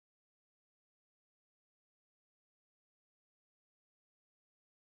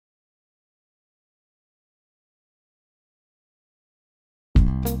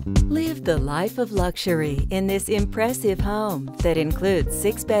Live the life of luxury in this impressive home that includes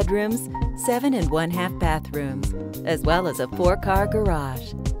 6 bedrooms, 7 1/2 bathrooms, as well as a 4-car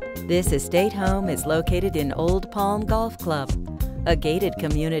garage. This estate home is located in Old Palm Golf Club, a gated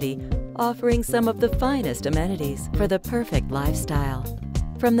community offering some of the finest amenities for the perfect lifestyle.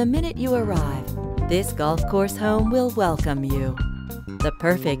 From the minute you arrive, this golf course home will welcome you. The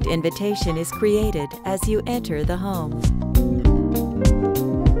perfect invitation is created as you enter the home.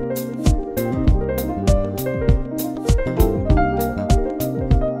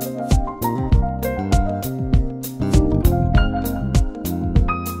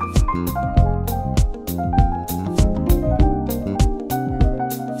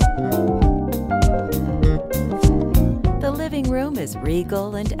 The living room is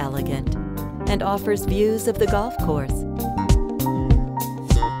regal and elegant and offers views of the golf course.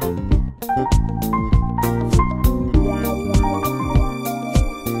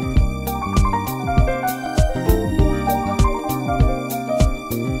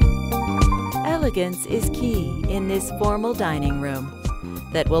 Elegance is key in this formal dining room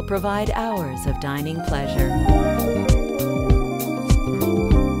that will provide hours of dining pleasure.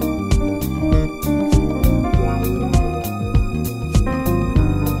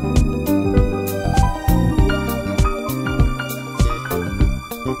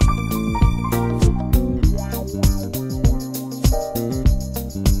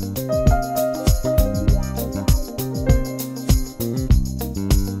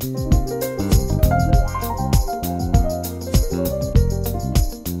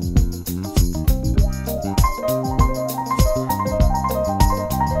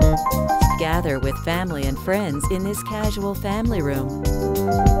 Gather with family and friends in this casual family room.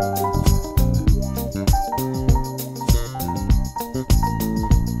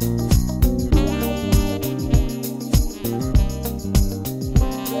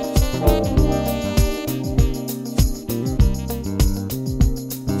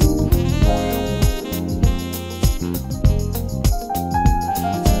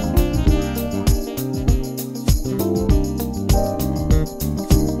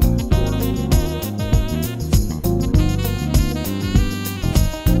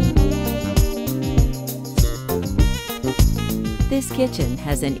 This kitchen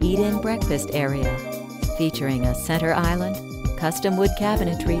has an eat-in breakfast area featuring a center island, custom wood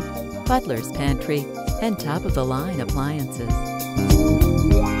cabinetry, butler's pantry, and top-of-the-line appliances.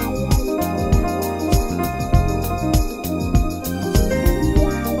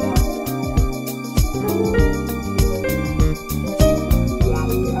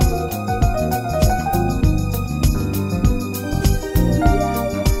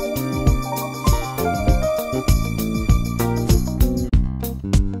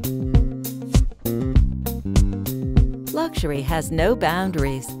 Luxury has no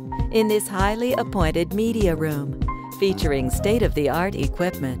boundaries in this highly appointed media room, featuring state-of-the-art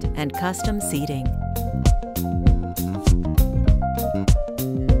equipment and custom seating.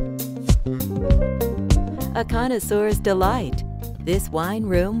 A connoisseur's delight, this wine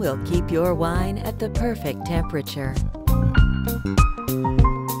room will keep your wine at the perfect temperature.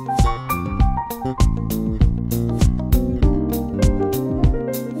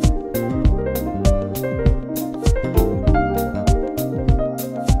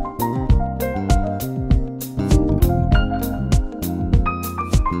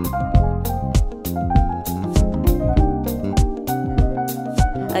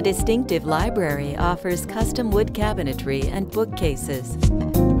 A distinctive library offers custom wood cabinetry and bookcases.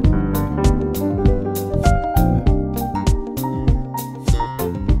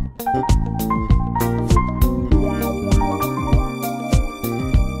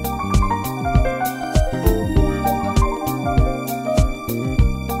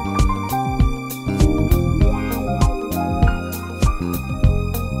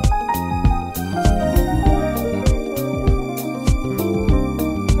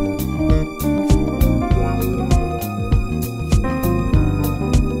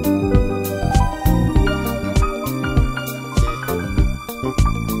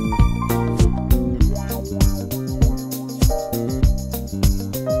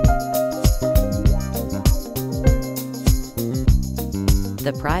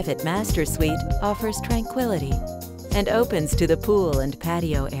 The private master suite offers tranquility and opens to the pool and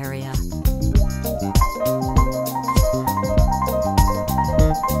patio area.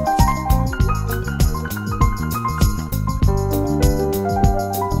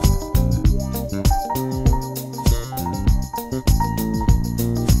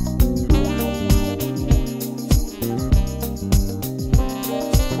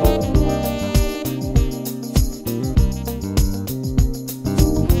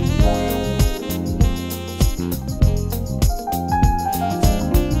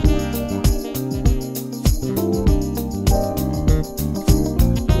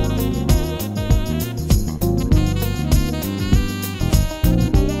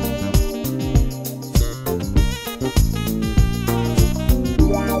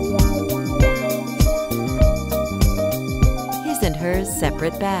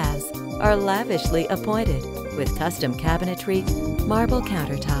 separate baths are lavishly appointed with custom cabinetry, marble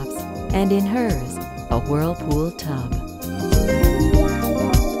countertops, and in hers, a whirlpool tub.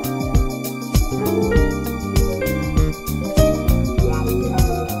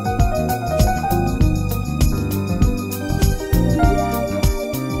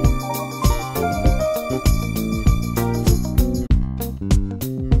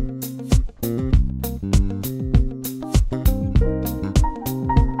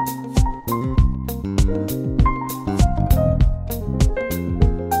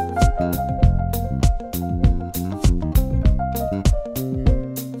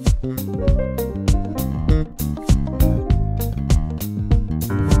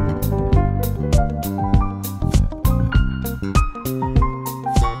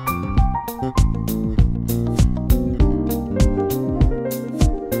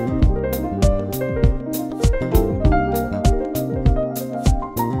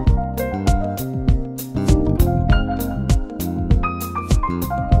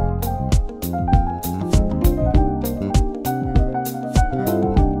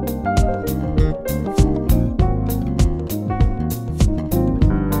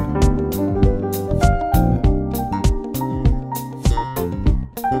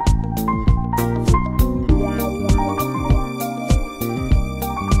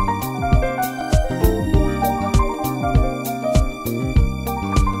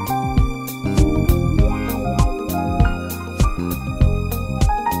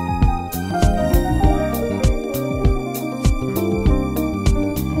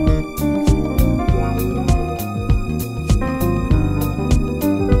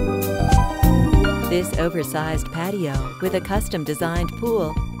 This oversized patio with a custom-designed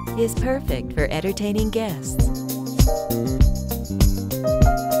pool is perfect for entertaining guests.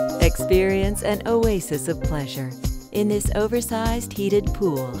 Experience an oasis of pleasure in this oversized heated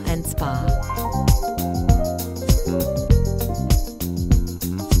pool and spa.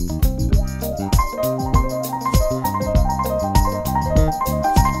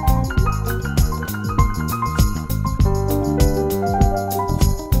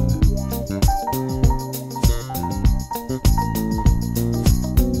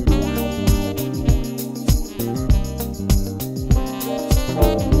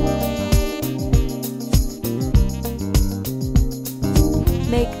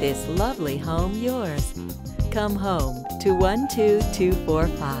 Make this lovely home yours. Come home to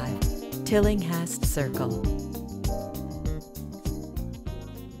 12245 Tillinghast Circle.